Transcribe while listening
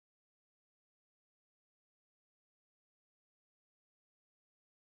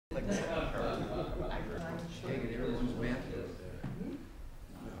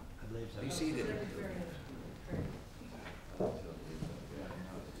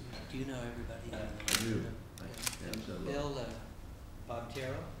Do you know everybody? I do. Bill, Bob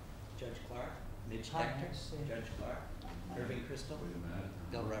Tyrrell, Judge Clark, Midge Tector, Judge Clark, Irving Crystal,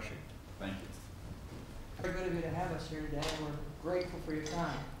 Bill Rusher. Thank you. Very good of you to have us here today, and we're grateful for your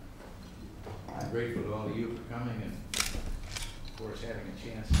time. I'm grateful to all of you for coming and, of course, having a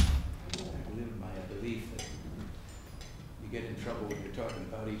chance to live by a belief that you get in trouble when you're talking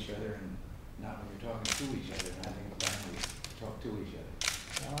about each other and not when you're talking to each other. And I think it's time we talk to each other.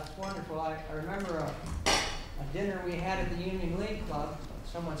 Well, that's wonderful. I remember a dinner we had at the Union League Club, a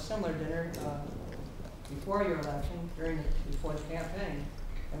somewhat similar dinner before your election, before the campaign,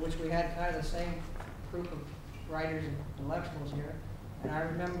 in which we had kind of the same group of writers and intellectuals here. And I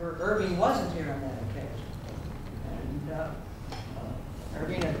remember Irving wasn't here on that occasion. And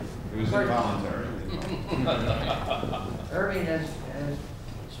Irving had... It was involuntary. Irving has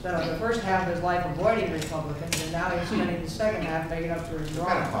spent the first half of his life avoiding Republicans, and now he's spending the second half making up for his wrong.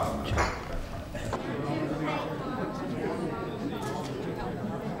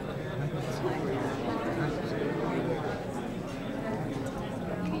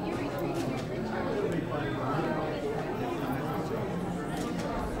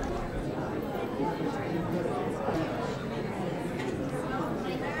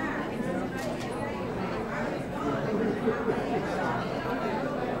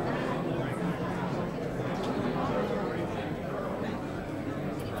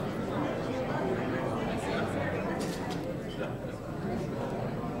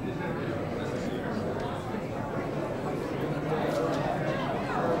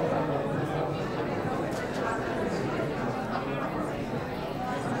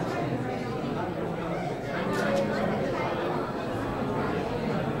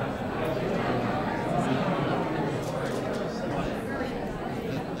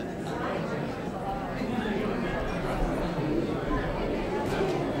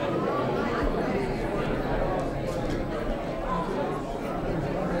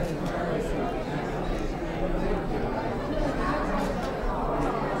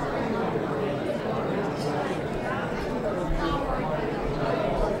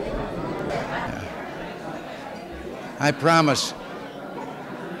 I promise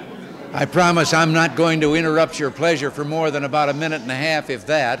I'm not going to interrupt your pleasure for more than about a minute and a half, if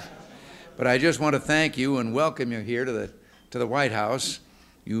that. But I just want to thank you and welcome you here to the White House.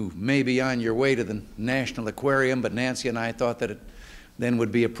 You may be on your way to the National Aquarium, but Nancy and I thought that it then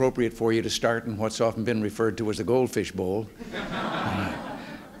would be appropriate for you to start in what's often been referred to as the goldfish bowl.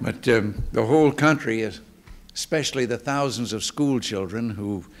 But the whole country, especially the thousands of school children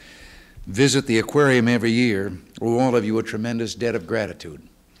who visit the aquarium every year, owe all of you a tremendous debt of gratitude.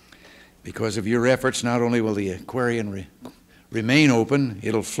 Because of your efforts, not only will the aquarium remain open,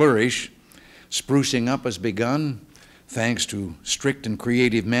 it'll flourish. Sprucing up has begun, thanks to strict and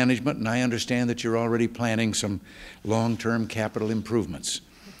creative management, and I understand that you're already planning some long-term capital improvements.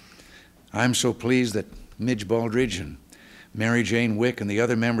 I'm so pleased that Midge Baldridge and Mary Jane Wick and the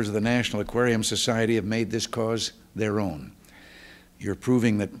other members of the National Aquarium Society have made this cause their own. You're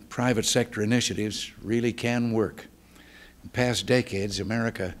proving that private sector initiatives really can work. In past decades,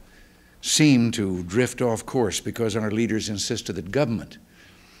 America seemed to drift off course because our leaders insisted that government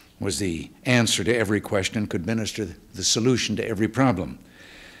was the answer to every question and could minister the solution to every problem.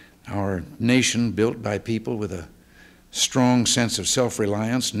 Our nation, built by people with a strong sense of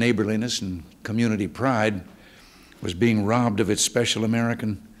self-reliance, neighborliness, and community pride, was being robbed of its special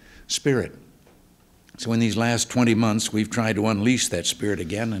American spirit. So in these last 20 months, we've tried to unleash that spirit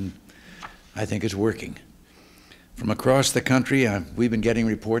again, and I think it's working. From across the country, we've been getting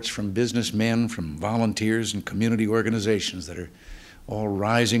reports from businessmen, from volunteers and community organizations that are all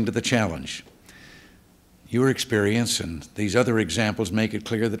rising to the challenge. Your experience and these other examples make it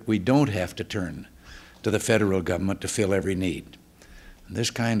clear that we don't have to turn to the federal government to fill every need. And this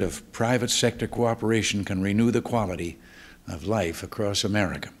kind of private sector cooperation can renew the quality of life across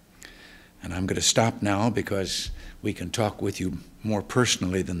America. And I'm going to stop now because we can talk with you more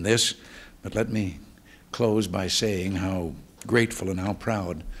personally than this, but let me close by saying how grateful and how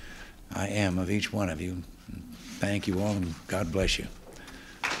proud I am of each one of you. Thank you all, and God bless you.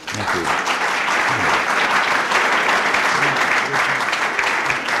 Thank you.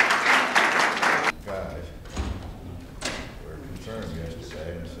 Guys were concerned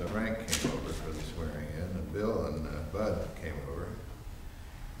yesterday, and so Frank came over for the swearing in, and Bill and Bud came over.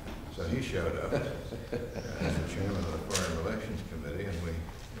 So he showed up as the chairman of the Foreign Relations Committee, and we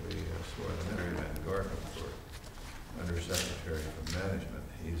swore them in. Matt Gorton for Undersecretary for Management.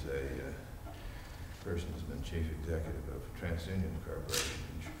 He's a person who's been chief executive of TransUnion Corporation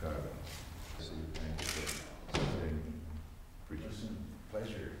in Chicago. So thank you for It's a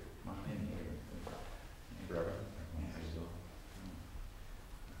pleasure Come on in here.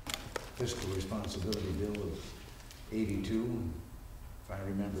 Fiscal responsibility bill of 82. If I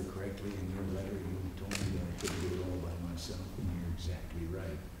remember correctly, in your letter, you told me that I couldn't do it all by myself, and you're exactly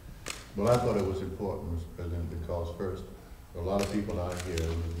right. Well, I thought it was important, Mr. President, because first, there are a lot of people out here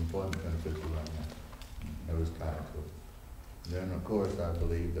with employment benefits right now. That was tied to it. Then, of course, I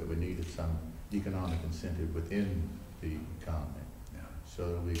believe that we needed some economic incentive within the economy,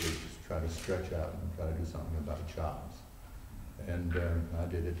 so that we could try to stretch out and try to do something about jobs. And I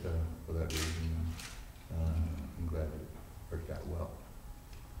did it for that reason. I'm glad it worked out well.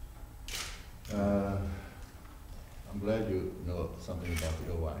 I'm glad you know something about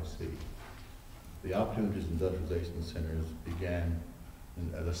the OIC. The Opportunities Industrialization Centers began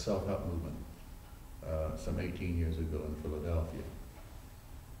as a self-help movement some 18 years ago in Philadelphia.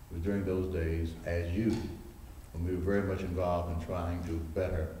 It was during those days, as you, when we were very much involved in trying to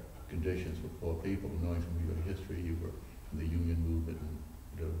better conditions for poor people, knowing from your history, you were in the union movement and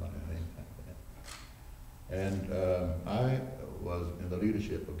did a lot of things like that. And I was in the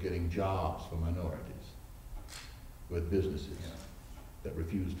leadership of getting jobs for minorities with businesses that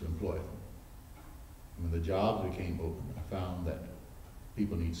refused to employ them. When the jobs became open, I found that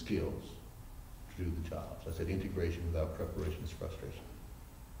people need skills to do the jobs. I said integration without preparation is frustration.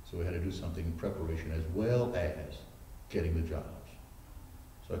 So we had to do something in preparation as well as getting the jobs.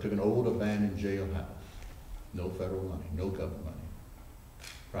 So I took an old abandoned jailhouse, no federal money, no government money,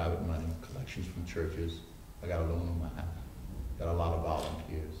 private money, collections from churches. I got a loan on my house, got a lot of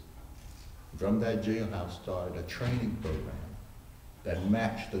volunteers. From that jailhouse started a training program that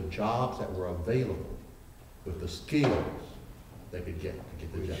matched the jobs that were available with the skills they could get to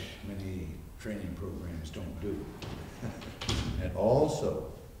get the job. Many training programs don't do. And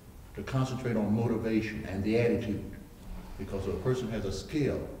also to concentrate on motivation and the attitude, because if a person has a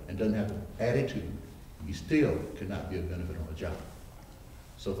skill and doesn't have an attitude, he still cannot be a benefit on a job.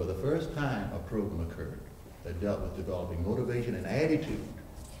 So for the first time, a program occurred that dealt with developing motivation and attitude,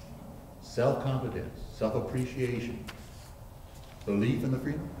 self-confidence, self-appreciation, belief in the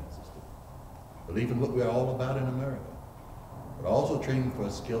freedom system, belief in what we're all about in America, but also training for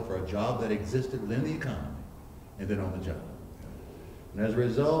a skill for a job that existed within the economy and then on the job. And as a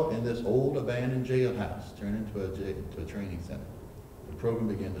result, in this old abandoned jailhouse turned into a training center, the program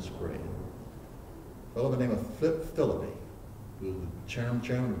began to spread. A fellow by the name of Flip Phillippe, who was the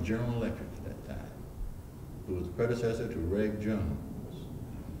chairman of General Electric at that time, who was the predecessor to Reg Jones,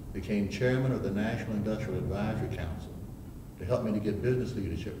 became chairman of the National Industrial Advisory Council to help me to get business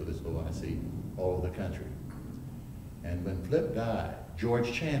leadership for this OIC all over the country. And when Flip died,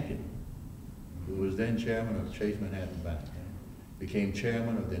 George Champion, who was then chairman of Chase Manhattan Bank, became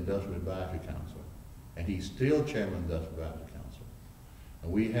chairman of the Industrial Advisory Council. And he's still chairman of the Industrial Advisory Council.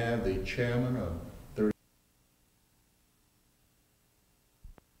 And we have the chairman of 30.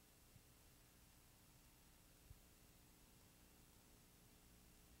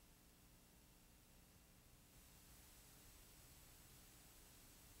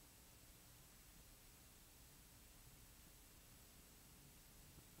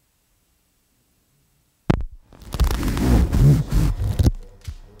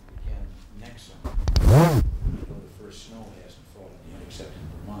 Snow hasn't fallen yet, except in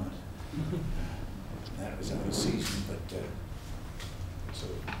Vermont. That was out of season, but so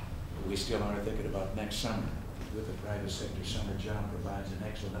we still are thinking about next summer. With the private sector, summer job provides an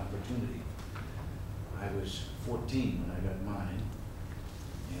excellent opportunity. I was 14 when I got mine,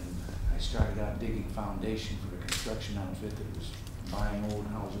 and I started out digging foundation for a construction outfit that was buying old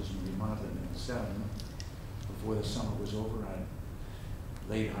houses and remodeling them and selling them. Before the summer was over,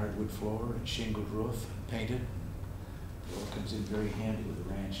 I laid hardwood floor and shingled roof and painted. It all comes in very handy with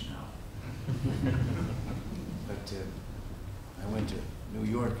the ranch now. But I went to New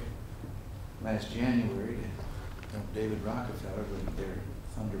York last January to help David Rockefeller with their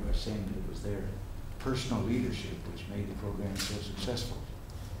thunder by saying that it was their personal leadership which made the program so successful.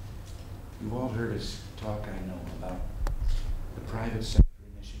 You've all heard us talk, I know, about the private sector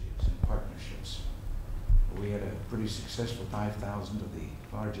initiatives and partnerships. We had a pretty successful 5,000 of the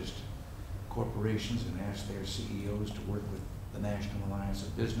largest corporations and asked their CEOs to work with the National Alliance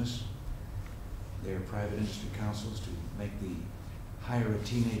of Business, their private industry councils, to make the Hire a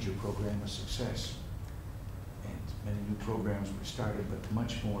Teenager program a success. And many new programs were started, but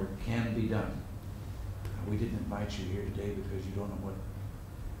much more can be done. We didn't invite you here today because you don't know what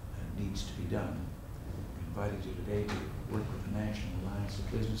needs to be done. We invited you today to work with the National Alliance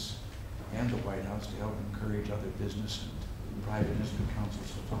of Business and the White House to help encourage other business and private industry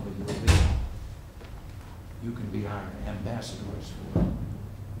councils to follow your lead. You can be our ambassadors for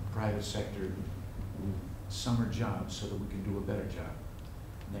private sector summer jobs so that we can do a better job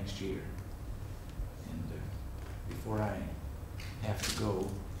next year. And before I have to go,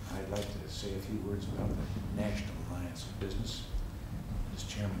 I'd like to say a few words about the National Alliance of Business. This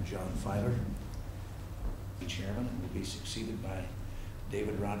Chairman John Filer, the chairman, and will be succeeded by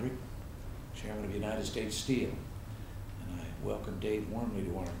David Roderick, Chairman of United States Steel. And I welcome Dave warmly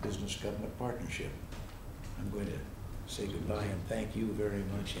to our business-government partnership. I'm going to say goodbye and thank you very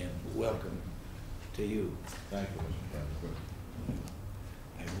much and welcome to you. Thank you, Mr. President.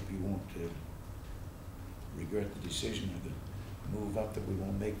 I hope you won't regret the decision of the move up, that we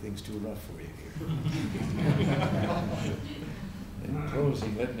won't make things too rough for you here. In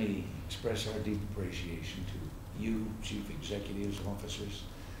closing, let me express our deep appreciation to you, chief executives, officers,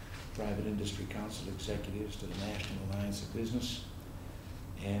 private industry council executives, to the National Alliance of Business,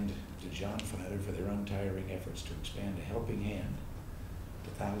 and to John Filer for their untiring efforts to expand a helping hand to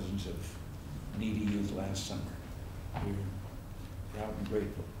thousands of needy youth last summer. We're proud and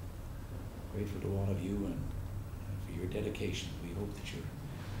grateful to all of you and for your dedication. We hope that your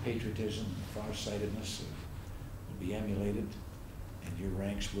patriotism and farsightedness will be emulated, and your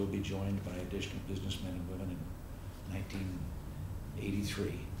ranks will be joined by additional businessmen and women in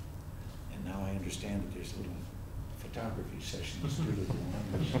 1983. And now I understand that there's a little photography session that's due to go on,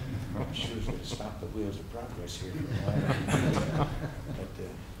 which I'm sure is going to stop the wheels of progress here for a while. But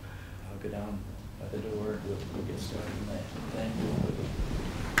I'll go down by the door and we'll get started on that. Thank you.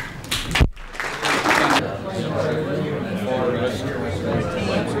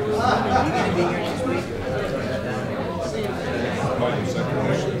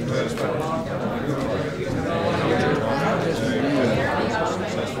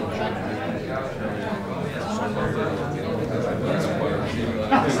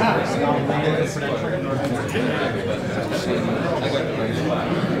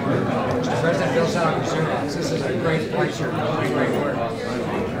 President Bill Southern, this is a great pleasure. Great work.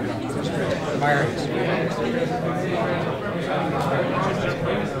 Admire